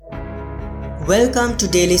Welcome to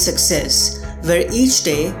Daily Success, where each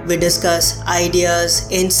day we discuss ideas,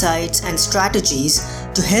 insights, and strategies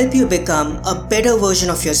to help you become a better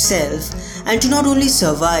version of yourself and to not only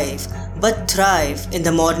survive but thrive in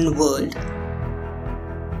the modern world.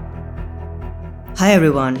 Hi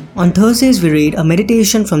everyone, on Thursdays we read a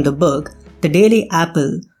meditation from the book The Daily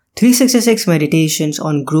Apple 366 Meditations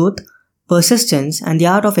on Growth, Persistence, and the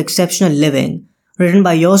Art of Exceptional Living, written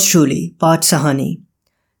by yours truly, Parth Sahani.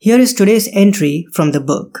 Here is today's entry from the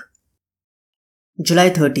book. July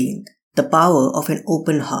 13th. The Power of an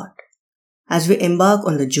Open Heart. As we embark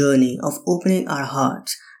on the journey of opening our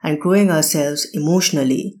hearts and growing ourselves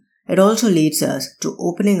emotionally, it also leads us to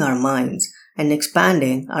opening our minds and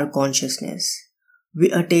expanding our consciousness. We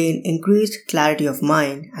attain increased clarity of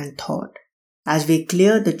mind and thought as we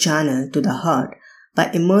clear the channel to the heart by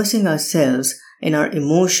immersing ourselves in our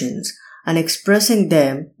emotions and expressing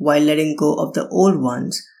them while letting go of the old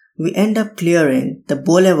ones. We end up clearing the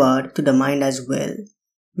boulevard to the mind as well.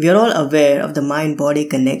 We are all aware of the mind-body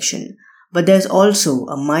connection, but there's also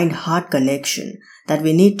a mind-heart connection that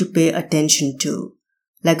we need to pay attention to.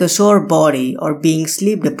 Like a sore body or being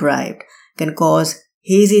sleep-deprived can cause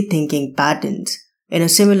hazy thinking patterns, in a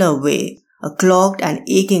similar way, a clogged and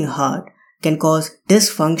aching heart can cause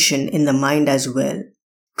dysfunction in the mind as well.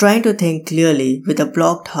 Trying to think clearly with a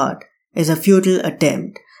blocked heart is a futile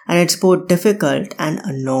attempt, and it's both difficult and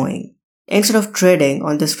annoying. Instead of treading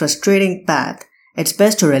on this frustrating path, it's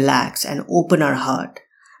best to relax and open our heart.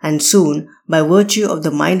 And soon, by virtue of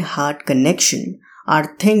the mind-heart connection,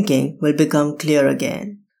 our thinking will become clear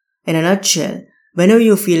again. In a nutshell, whenever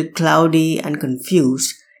you feel cloudy and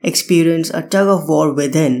confused, experience a tug-of-war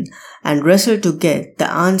within and wrestle to get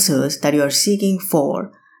the answers that you are seeking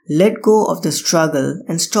for, let go of the struggle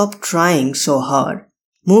and stop trying so hard.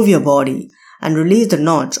 Move your body and release the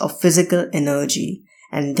knots of physical energy,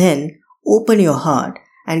 and then open your heart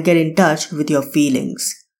and get in touch with your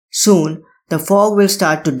feelings. Soon, the fog will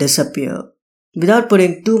start to disappear. Without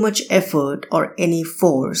putting too much effort or any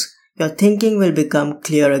force, your thinking will become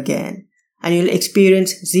clear again, and you'll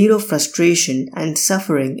experience zero frustration and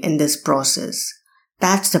suffering in this process.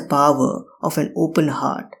 That's the power of an open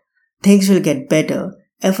heart. Things will get better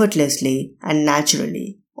effortlessly and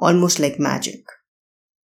naturally, almost like magic.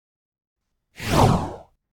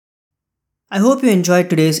 I hope you enjoyed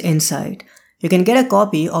today's insight. You can get a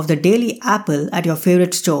copy of the Daily Apple at your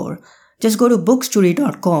favorite store. Just go to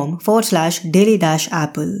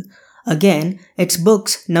bookstory.com/daily-apple. Again, it's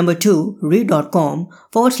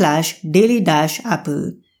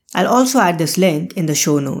books2read.com/daily-apple. I'll also add this link in the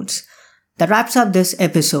show notes. That wraps up this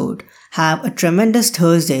episode. Have a tremendous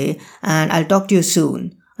Thursday and I'll talk to you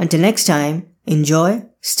soon. Until next time, enjoy,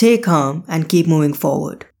 stay calm and keep moving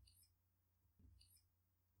forward.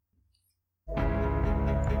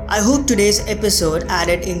 I hope today's episode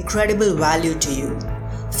added incredible value to you.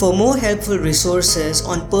 For more helpful resources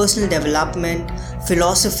on personal development,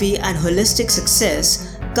 philosophy, and holistic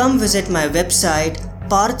success, come visit my website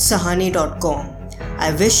parthsahani.com.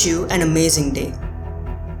 I wish you an amazing day.